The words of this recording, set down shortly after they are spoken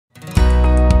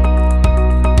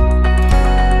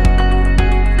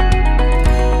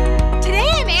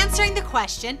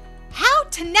question, how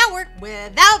to network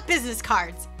without business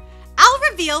cards. I'll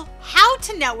reveal how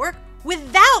to network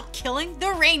without killing the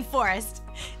rainforest.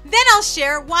 Then I'll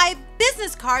share why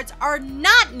business cards are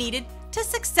not needed to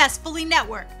successfully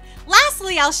network.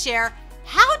 Lastly, I'll share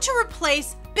how to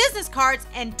replace business cards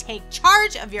and take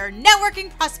charge of your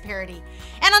networking prosperity.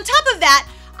 And on top of that,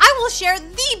 I will share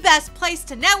the best place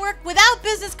to network without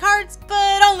business cards,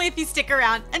 but only if you stick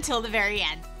around until the very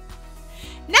end.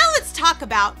 Now let's talk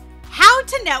about how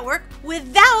to network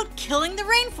without killing the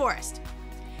rainforest.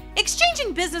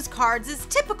 Exchanging business cards is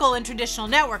typical in traditional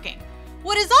networking.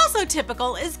 What is also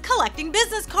typical is collecting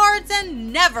business cards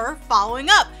and never following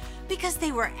up because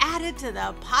they were added to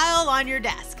the pile on your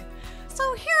desk.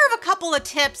 So here are a couple of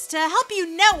tips to help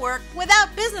you network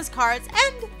without business cards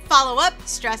and follow up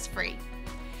stress-free.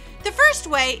 The first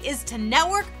way is to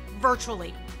network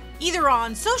virtually, either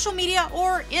on social media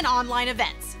or in online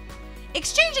events.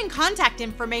 Exchanging contact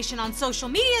information on social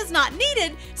media is not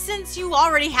needed since you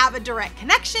already have a direct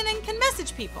connection and can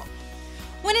message people.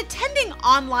 When attending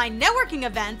online networking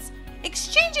events,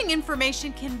 exchanging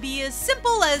information can be as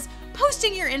simple as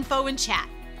posting your info in chat.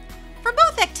 For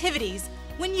both activities,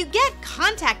 when you get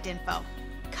contact info,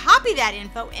 copy that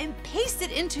info and paste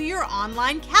it into your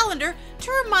online calendar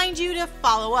to remind you to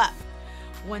follow up.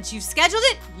 Once you've scheduled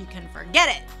it, you can forget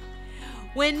it.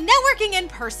 When networking in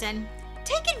person,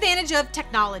 take advantage of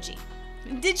technology.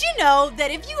 Did you know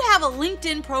that if you have a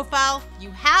LinkedIn profile,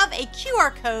 you have a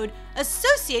QR code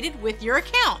associated with your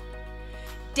account?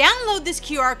 Download this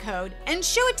QR code and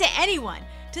show it to anyone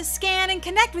to scan and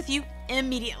connect with you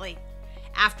immediately.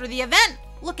 After the event,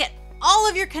 look at all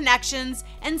of your connections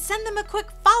and send them a quick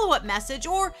follow-up message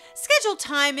or schedule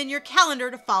time in your calendar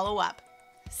to follow up.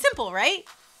 Simple, right?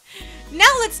 Now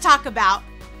let's talk about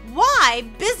why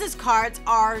business cards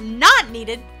are not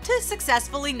needed to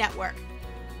successfully network.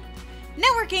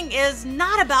 Networking is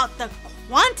not about the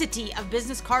quantity of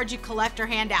business cards you collect or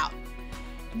hand out.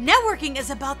 Networking is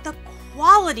about the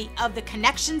quality of the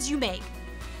connections you make.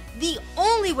 The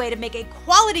only way to make a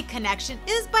quality connection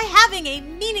is by having a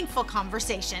meaningful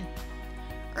conversation.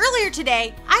 Earlier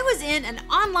today, I was in an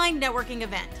online networking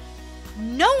event.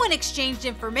 No one exchanged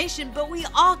information, but we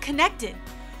all connected.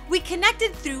 We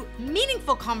connected through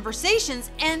meaningful conversations,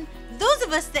 and those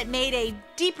of us that made a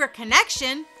deeper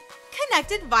connection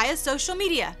connected via social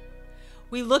media.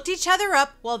 We looked each other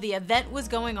up while the event was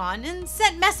going on and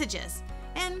sent messages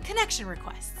and connection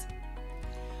requests.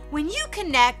 When you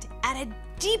connect at a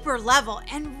deeper level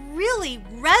and really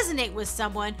resonate with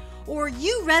someone, or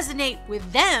you resonate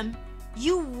with them,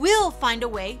 you will find a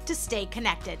way to stay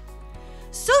connected.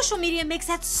 Social media makes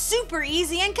that super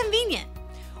easy and convenient.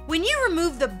 When you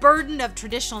remove the burden of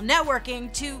traditional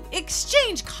networking to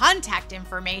exchange contact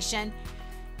information,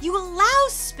 you allow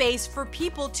space for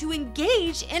people to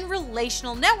engage in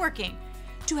relational networking,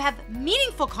 to have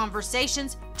meaningful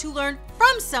conversations, to learn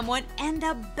from someone and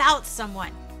about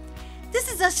someone. This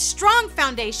is a strong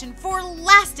foundation for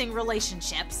lasting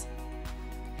relationships.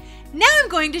 Now I'm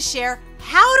going to share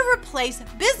how to replace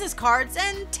business cards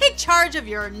and take charge of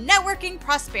your networking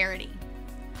prosperity.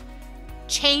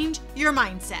 Change your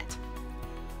mindset.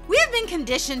 We have been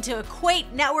conditioned to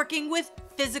equate networking with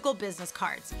physical business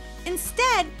cards.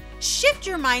 Instead, shift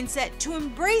your mindset to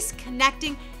embrace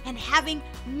connecting and having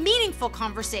meaningful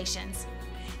conversations.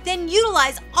 Then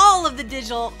utilize all of the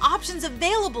digital options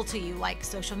available to you, like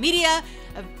social media,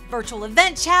 a virtual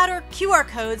event chat, or QR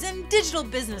codes and digital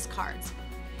business cards.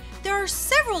 There are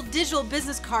several digital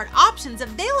business card options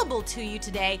available to you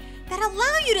today that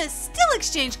allow you to still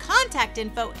exchange contact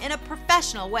info in a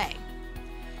professional way.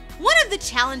 One of the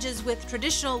challenges with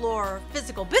traditional or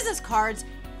physical business cards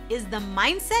is the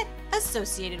mindset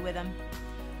associated with them.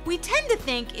 We tend to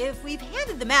think if we've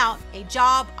handed them out, a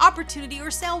job, opportunity,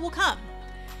 or sale will come.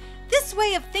 This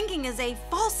way of thinking is a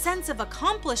false sense of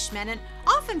accomplishment and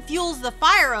often fuels the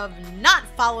fire of not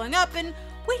following up and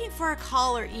waiting for a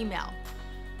call or email.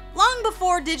 Long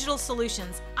before digital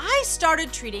solutions, I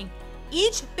started treating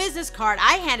each business card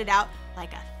I handed out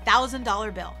like a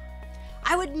 $1,000 bill.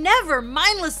 I would never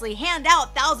mindlessly hand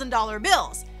out $1,000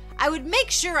 bills. I would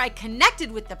make sure I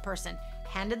connected with the person,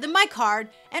 handed them my card,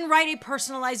 and write a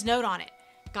personalized note on it,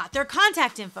 got their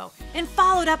contact info, and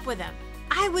followed up with them.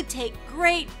 I would take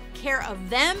great care of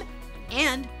them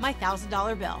and my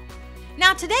 $1,000 bill.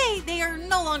 Now today, they are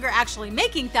no longer actually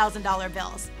making $1,000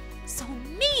 bills. So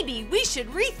maybe we should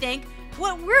rethink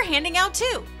what we're handing out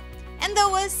too. And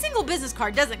though a single business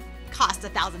card doesn't cost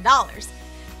 $1,000,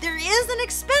 there is an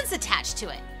expense attached to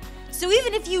it. So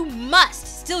even if you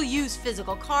must still use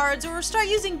physical cards or start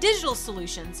using digital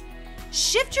solutions,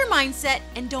 shift your mindset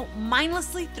and don't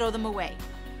mindlessly throw them away.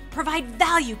 provide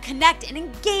value, connect, and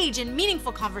engage in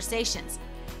meaningful conversations.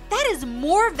 That is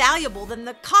more valuable than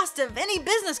the cost of any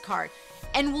business card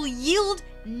and will yield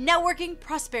networking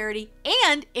prosperity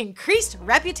and increased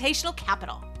reputational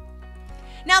capital.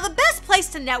 Now, the best place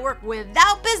to network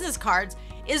without business cards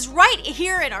is right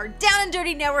here in our Down and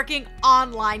Dirty Networking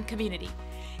online community.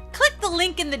 Click the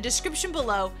link in the description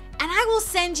below and I will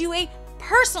send you a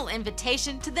personal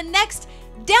invitation to the next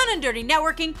Down and Dirty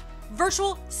Networking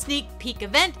virtual sneak peek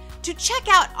event to check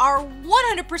out our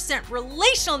 100%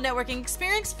 relational networking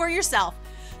experience for yourself.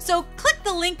 So click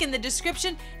the link in the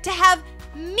description to have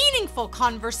meaningful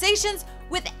conversations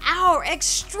with our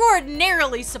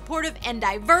extraordinarily supportive and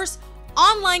diverse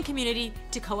online community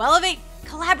to co-elevate,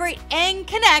 collaborate, and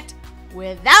connect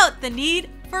without the need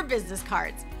for business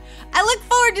cards. I look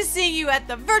forward to seeing you at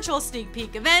the virtual sneak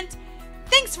peek event.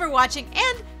 Thanks for watching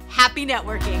and happy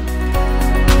networking!